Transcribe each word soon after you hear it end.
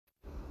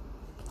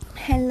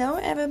Hello,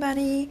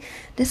 everybody.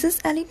 This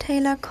is Ellie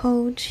Taylor,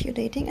 coach, your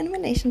dating and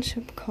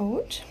relationship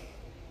coach.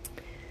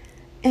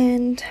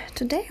 And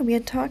today we are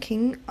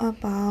talking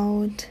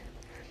about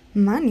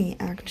money,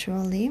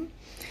 actually,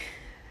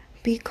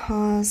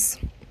 because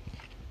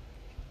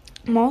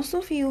most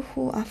of you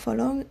who are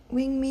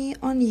following me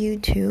on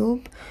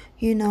YouTube,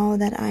 you know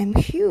that I'm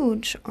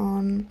huge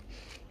on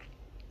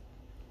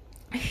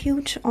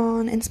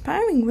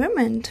inspiring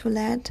women to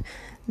let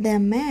their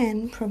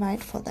men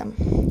provide for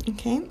them.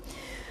 Okay.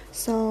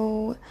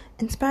 So,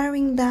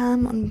 inspiring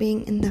them on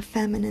being in the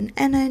feminine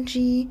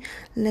energy,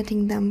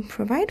 letting them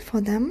provide for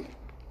them.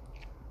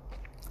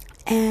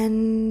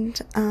 And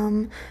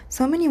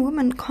so many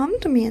women come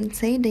to me and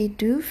say they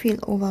do feel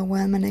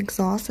overwhelmed and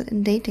exhausted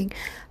in dating,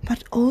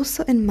 but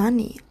also in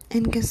money.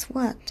 And guess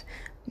what?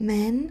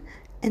 Men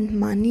and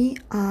money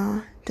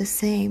are the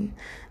same.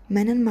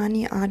 Men and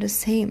money are the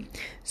same.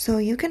 So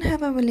you can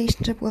have a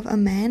relationship with a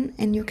man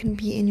and you can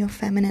be in your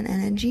feminine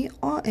energy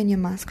or in your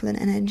masculine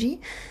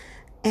energy.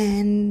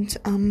 And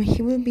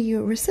he will be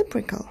your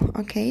reciprocal.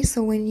 Okay,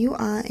 so when you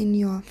are in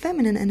your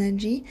feminine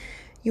energy,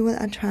 you will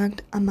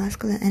attract a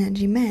masculine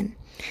energy man.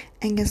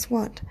 And guess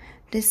what?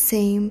 The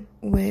same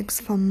works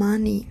for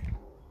money.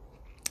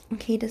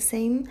 Okay, the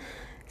same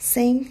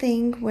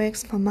thing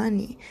works for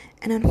money.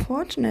 And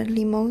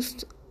unfortunately,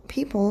 most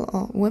people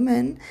or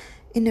women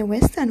in the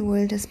Western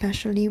world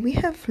especially, we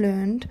have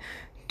learned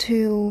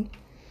to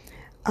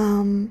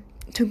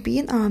be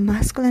in our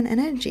masculine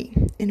energy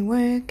in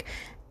work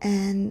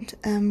and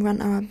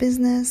run our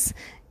business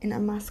in a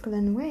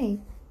masculine way.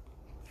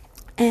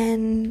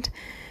 And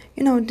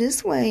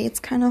this way it's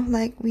kind of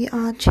like we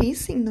are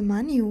chasing the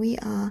money, we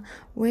are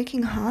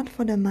working hard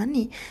for the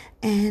money,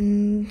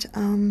 and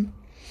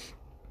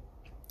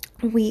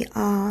we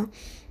are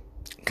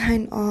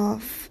kind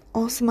of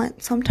also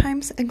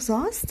sometimes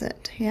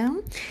exhausted.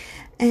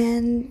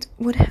 And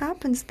what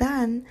happens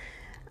then,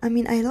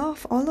 I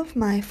love all of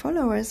my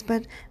followers,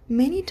 but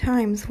many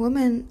times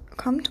women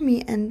come to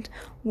me and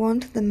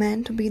want the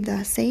man to be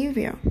their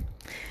savior.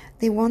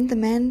 They want the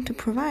man to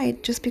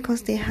provide just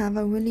because they have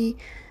a really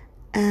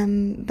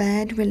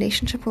bad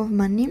relationship with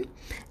money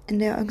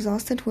and they're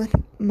exhausted with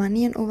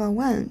money and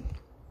overwhelmed.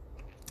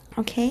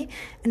 Okay?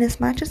 And as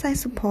much as I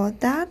support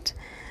that,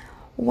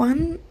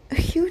 one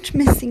huge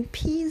missing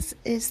piece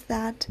is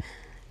that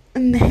a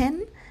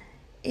man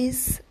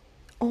is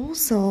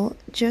also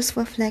just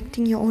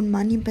reflecting your own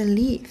money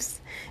beliefs.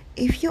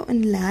 If you're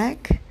in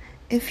lack,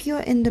 if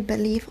you're in the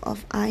belief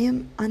of I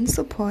am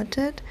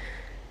unsupported,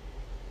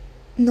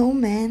 no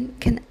man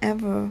can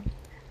ever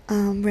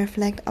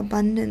reflect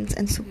abundance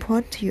and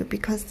support to you,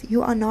 because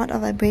you are not a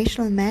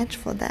vibrational match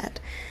for that.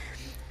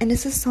 And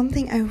this is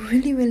something I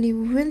really, really,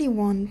 really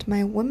want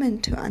my women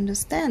to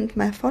understand,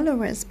 my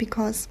followers,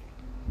 because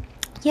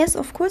yes,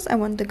 of course, I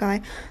want the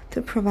guy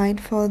to provide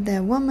for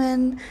their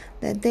woman,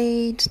 their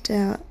date,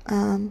 the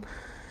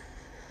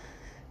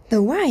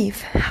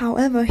wife.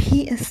 However,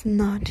 he is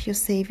not your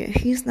savior.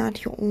 He is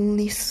not your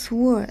only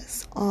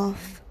source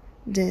of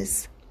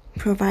this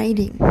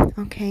providing.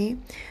 Okay,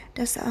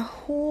 there's a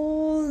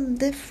whole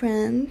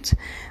different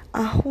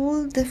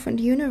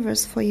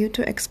universe for you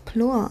to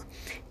explore,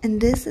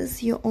 and this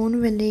is your own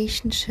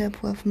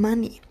relationship with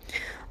money.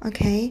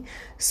 Okay,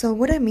 so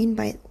what do I mean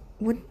by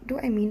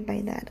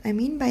that? I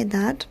mean by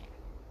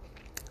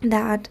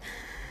that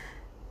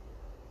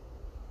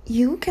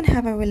you can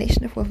have a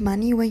relationship with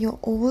money where you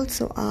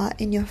also are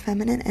in your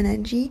feminine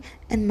energy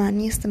and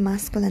money is the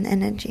masculine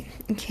energy.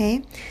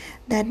 Okay,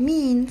 that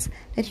means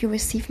that you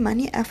receive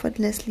money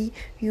effortlessly,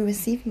 you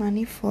receive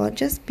money for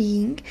just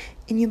being,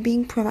 and you're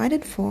being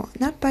provided for,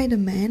 not by the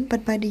man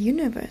but by the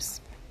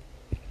universe.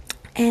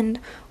 And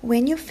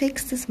when you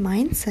fix this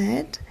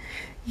mindset,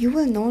 you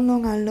will no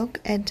longer look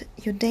at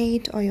your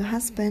date or your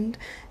husband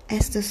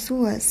as the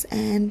source,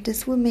 and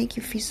this will make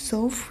you feel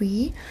so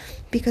free,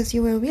 because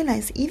you will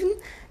realize, even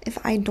if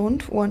I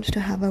don't want to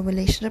have a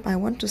relationship, I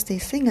want to stay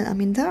single.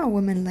 There are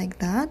women like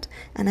that,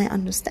 and I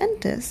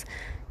understand this.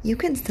 You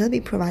can still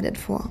be provided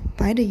for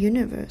by the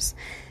universe.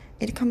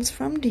 It comes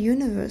from the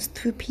universe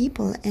through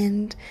people,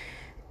 and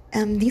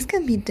these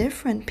can be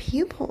different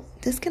people.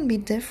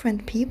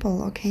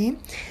 Okay?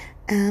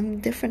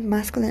 Different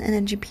masculine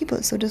energy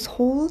people. So this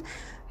whole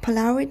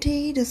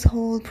polarity, this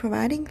whole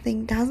providing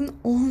thing doesn't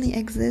only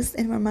exist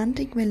in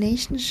romantic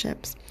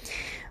relationships.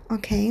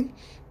 Okay,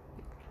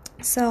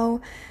 so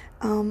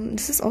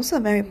this is also a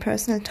very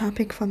personal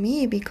topic for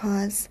me,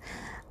 because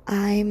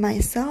I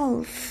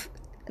myself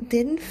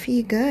didn't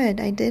feel good.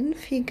 I didn't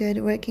feel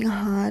good working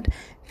hard,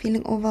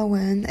 feeling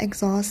overwhelmed,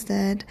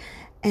 exhausted,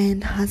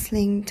 and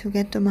hustling to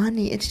get the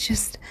money. It's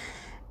just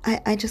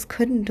I just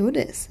couldn't do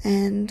this,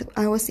 and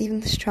I was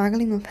even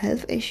struggling with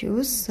health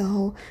issues,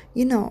 so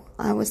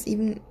I was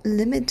even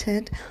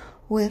limited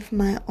with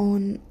my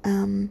own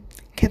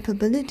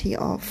capability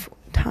of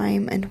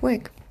time and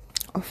work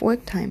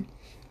time.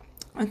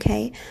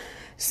 Okay,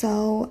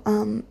 so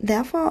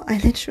therefore I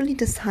literally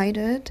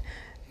decided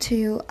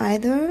to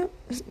either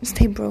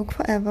stay broke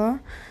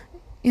forever,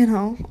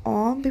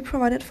 or be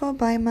provided for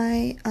by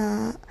my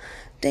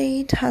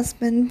date,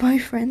 husband,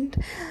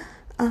 boyfriend.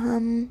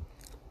 And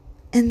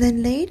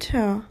then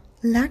later,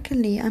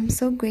 luckily, I'm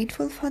so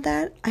grateful for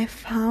that, I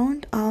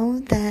found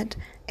out that,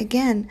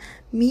 again,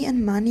 me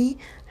and money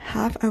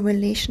have a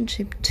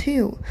relationship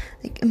too.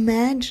 Like,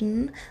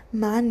 imagine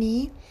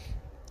money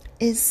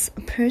is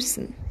a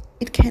person.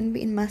 It can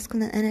be in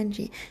masculine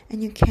energy,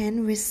 and you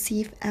can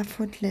receive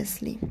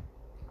effortlessly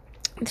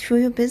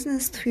through your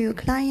business, through your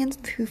clients,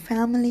 through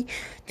family,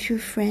 through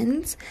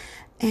friends.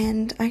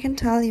 And I can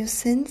tell you,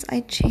 since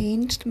I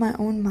changed my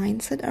own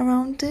mindset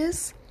around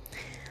this,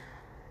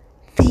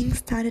 things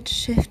started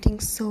shifting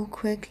so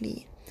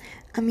quickly.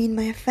 I mean,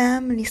 my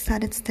family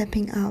started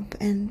stepping up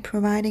and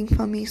providing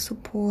for me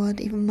support,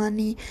 even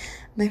money.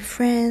 My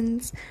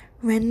friends,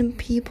 random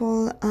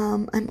people.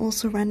 I'm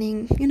also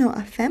running,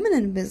 a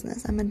feminine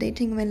business. I'm a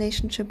dating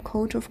relationship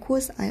coach. Of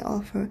course, I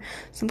offer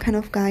some kind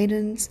of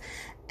guidance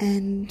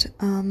and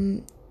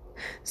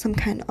some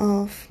kind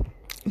of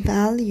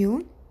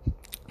value.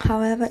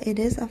 However, it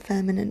is a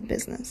feminine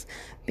business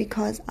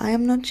because I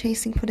am not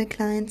chasing for the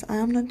clients. I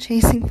am not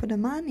chasing for the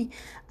money.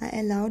 I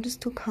allow this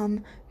to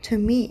come to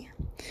me.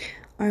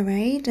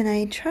 Alright, and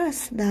I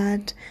trust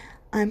that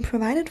I'm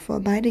provided for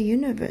by the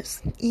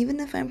universe. Even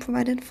if I'm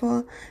provided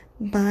for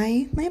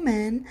by my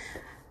man,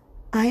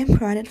 I am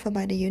provided for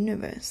by the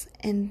universe.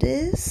 And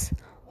this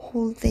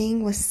whole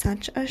thing was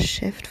such a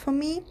shift for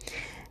me.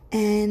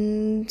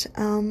 And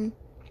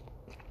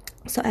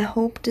so I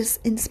hope this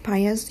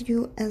inspires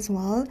you as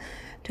well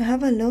to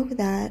have a look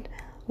that,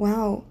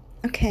 wow,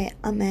 okay,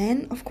 a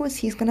man, of course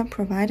he's gonna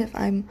provide if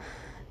I'm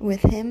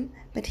with him,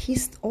 but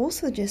he's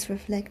also just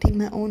reflecting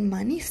my own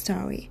money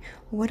story.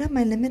 What are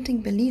my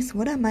limiting beliefs?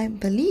 What are my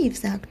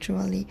beliefs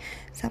actually?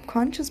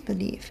 Subconscious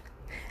belief.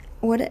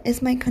 What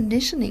is my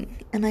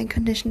conditioning? Am I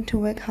conditioned to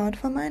work hard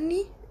for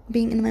money,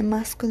 being in my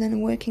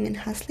masculine working and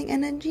hustling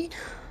energy?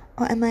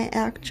 Or am I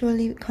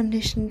actually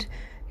conditioned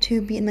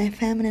to be in my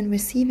feminine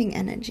receiving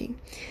energy?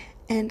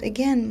 And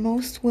again,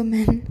 most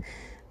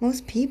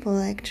people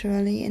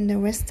actually in the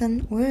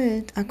Western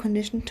world are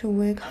conditioned to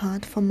work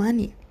hard for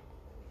money.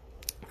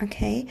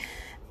 Okay,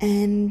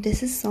 and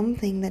this is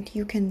something that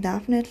you can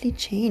definitely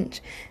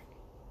change.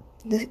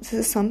 This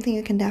is something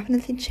you can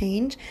definitely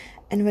change,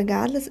 and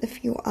regardless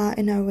if you are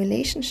in a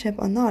relationship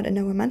or not, in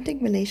a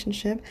romantic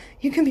relationship,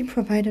 you can be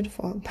provided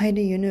for by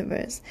the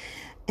universe.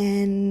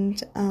 And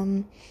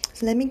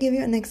so let me give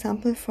you an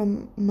example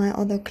from my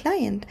other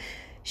client.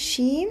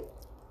 She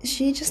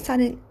just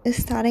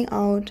is starting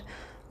out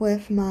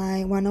with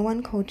my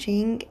one-on-one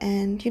coaching,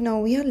 and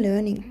we are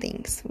learning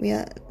things.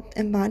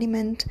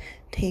 Embodiment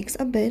takes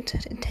a bit,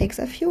 it takes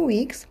a few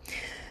weeks.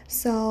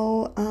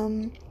 So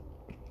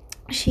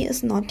she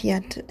is not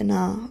yet in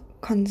a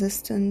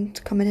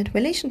consistent, committed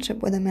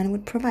relationship where the man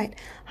would provide.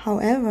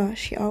 However,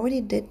 she already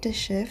did the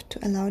shift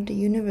to allow the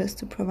universe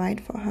to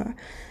provide for her.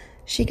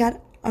 She got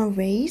a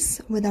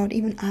raise without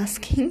even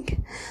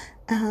asking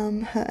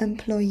her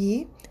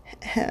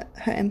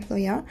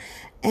employer,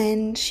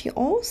 and she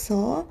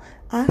also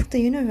asked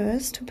the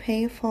universe to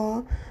pay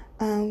for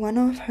one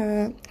of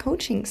her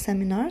coaching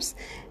seminars,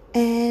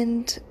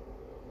 and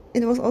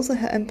it was also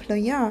her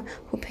employer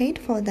who paid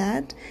for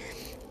that.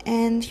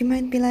 And you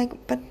might be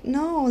like, but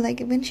no,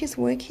 like when she's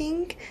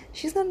working,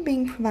 she's not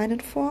being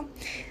provided for.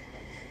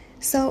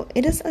 So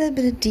it is a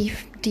little bit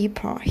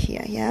deeper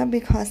here, yeah,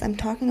 because I'm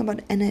talking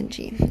about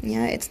energy.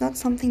 Yeah, it's not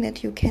something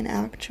that you can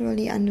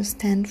actually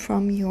understand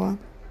from your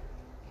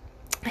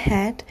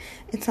head.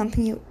 It's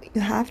something you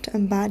have to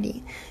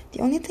embody. The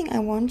only thing I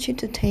want you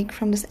to take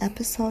from this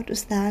episode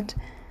is that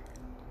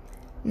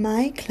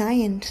my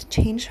client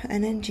changed her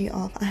energy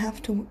of, I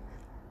have to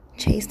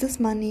chase this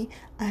money,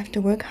 I have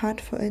to work hard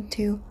for it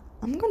too.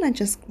 I'm gonna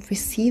just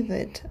receive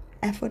it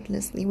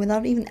effortlessly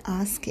without even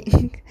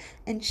asking.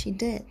 And she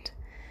did.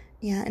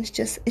 Yeah, and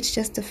it's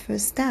just the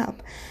first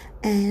step.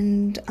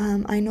 And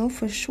I know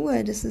for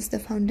sure this is the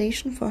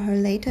foundation for her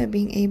later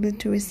being able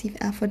to receive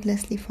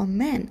effortlessly from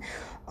men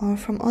or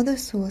from other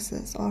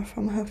sources or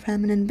from her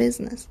feminine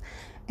business.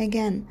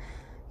 Again,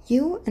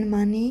 you and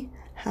money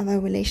have a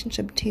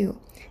relationship too,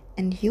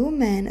 and you,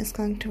 man, is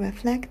going to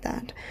reflect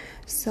that.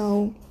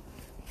 So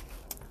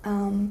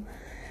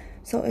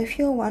if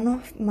you're one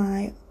of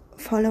my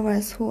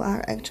followers who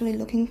are actually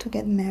looking to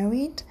get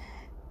married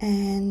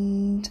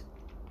and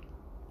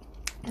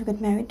to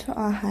get married to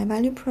a high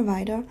value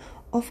provider,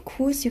 of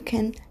course you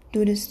can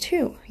do this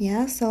too.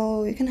 Yeah,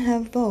 so you can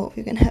have both.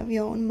 You can have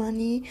your own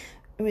money,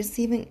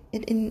 receiving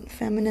it in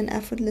feminine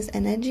effortless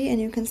energy,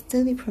 and you can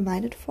still be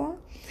provided for.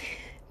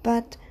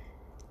 But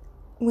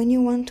when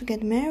you want to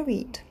get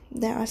married,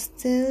 there are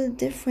still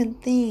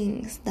different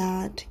things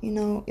that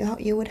you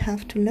would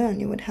have to learn.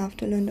 You would have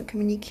to learn the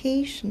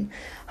communication,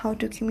 how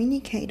to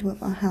communicate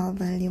with a high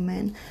value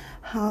man,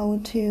 how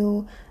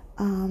to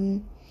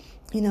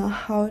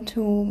how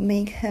to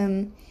make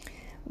him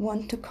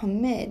want to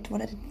commit,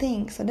 what are the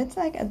things. So that's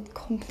like a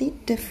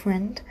complete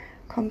different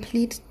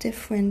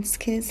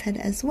skill set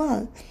as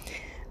well.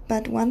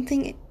 But one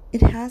thing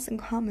it has in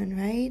common,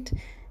 right?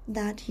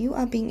 That you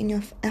are being in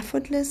your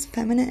effortless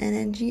feminine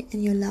energy,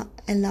 and you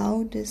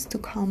allow this to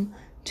come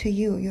to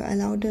you. You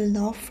allow the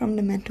love from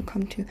the man to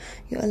come to you.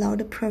 You allow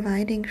the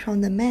providing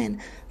from the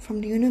man,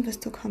 from the universe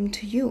to come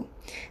to you.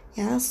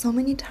 Yeah, so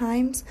many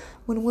times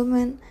when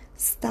women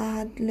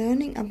start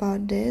learning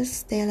about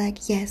this, they're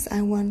like, yes,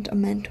 I want a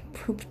man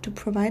to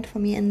provide for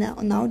me, and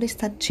now they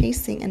start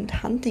chasing and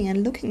hunting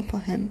and looking for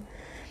him.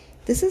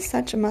 This is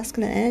such a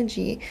masculine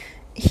energy.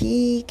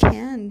 He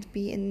can't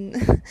be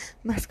in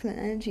masculine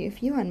energy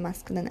if you are in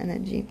masculine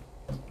energy.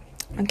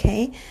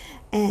 Okay?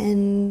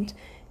 And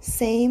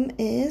same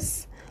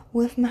is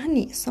with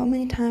money. So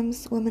many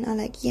times women are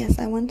like, yes,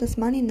 I want this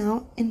money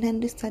now, and then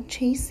they start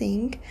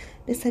chasing,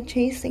 they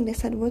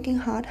start working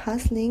hard,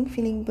 hustling,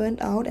 feeling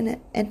burnt out, and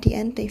at the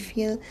end they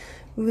feel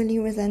really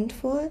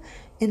resentful,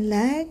 in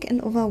lack,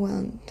 and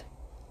overwhelmed.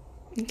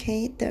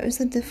 Okay, there is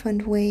a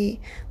different way,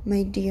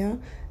 my dear,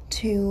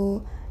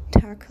 to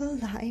tackle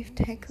life,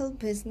 tackle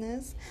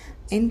business,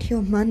 and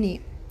your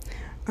money.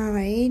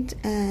 Alright,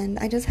 and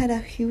I just had a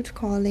huge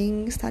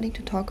calling starting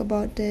to talk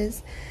about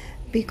this,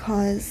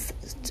 because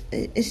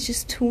it's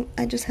just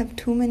I just have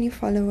too many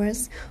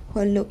followers who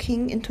are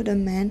looking into the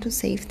man to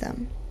save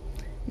them.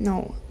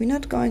 No, we're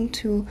not going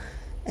to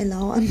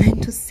allow a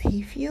man to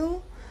save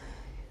you.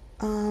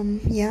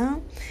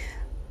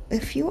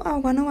 If you are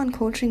one-on-one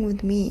coaching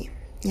with me,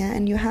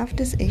 and you have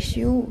this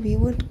issue, we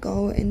would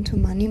go into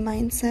money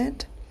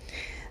mindset,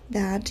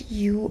 that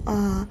you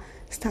are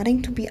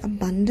starting to be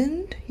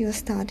abundant, you're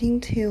starting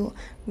to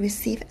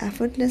receive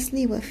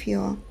effortlessly with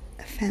your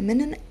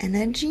feminine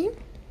energy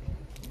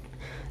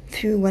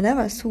through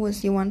whatever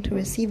source you want to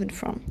receive it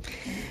from.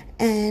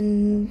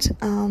 And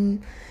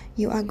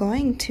you are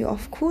going to,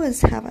 of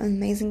course, have an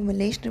amazing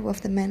relationship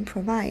with the man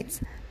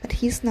provides, but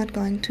he's not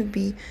going to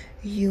be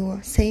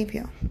your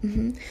savior.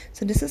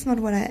 So this is not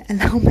what I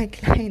allow my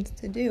clients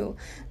to do.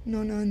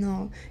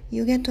 No.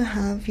 You get to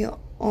have your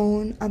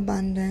own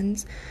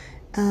abundance,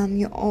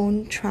 your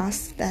own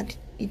trust that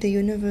the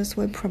universe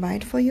will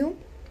provide for you.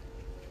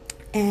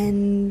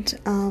 And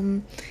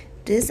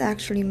this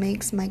actually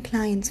makes my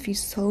clients feel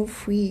so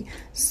free,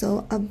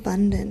 so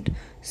abundant,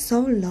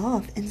 so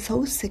loved, and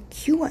so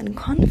secure and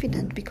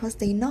confident, because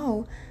they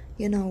know,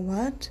 you know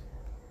what,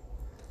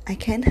 I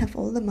can have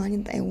all the money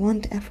that I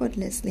want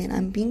effortlessly, and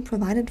I'm being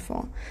provided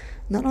for,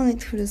 not only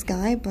through this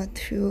guy, but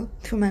through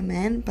my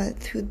man, but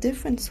through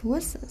different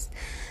sources.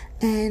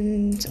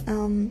 And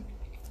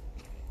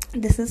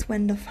this is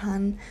when the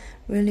fun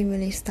really,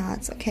 really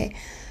starts. Okay,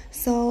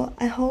 so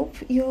I hope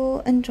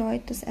you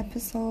enjoyed this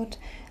episode.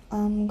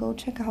 Go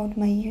check out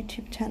my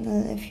YouTube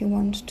channel if you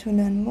want to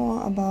learn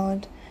more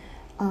about,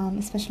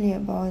 especially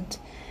about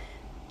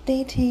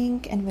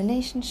dating and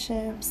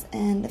relationships.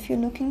 And if you're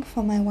looking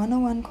for my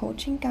one-on-one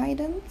coaching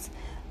guidance,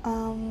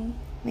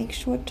 make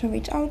sure to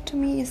reach out to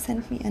me,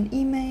 send me an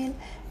email.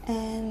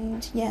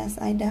 And yes,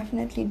 I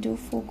definitely do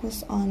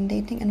focus on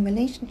dating and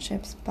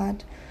relationships,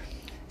 but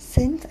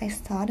since I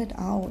started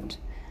out,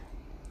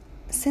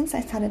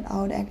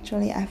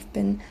 actually, I've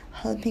been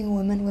helping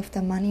women with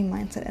the money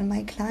mindset, and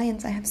my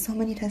clients, I have so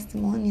many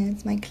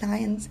testimonials. My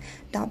clients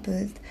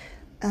doubled,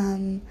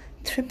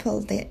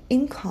 tripled their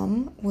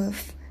income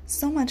with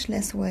so much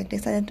less work. They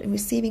started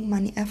receiving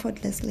money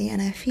effortlessly,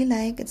 and I feel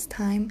like it's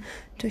time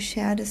to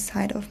share this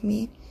side of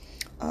me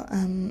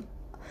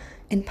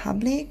in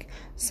public.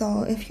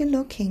 So if you're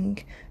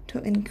looking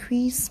to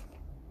increase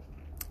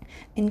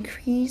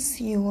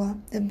your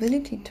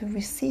ability to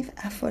receive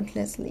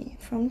effortlessly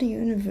from the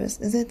universe,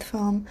 is it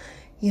from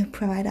your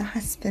provider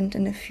husband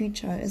in the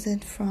future, is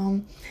it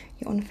from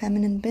your own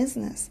feminine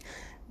business,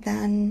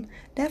 then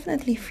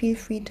definitely feel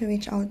free to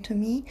reach out to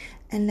me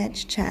and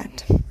let's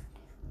chat.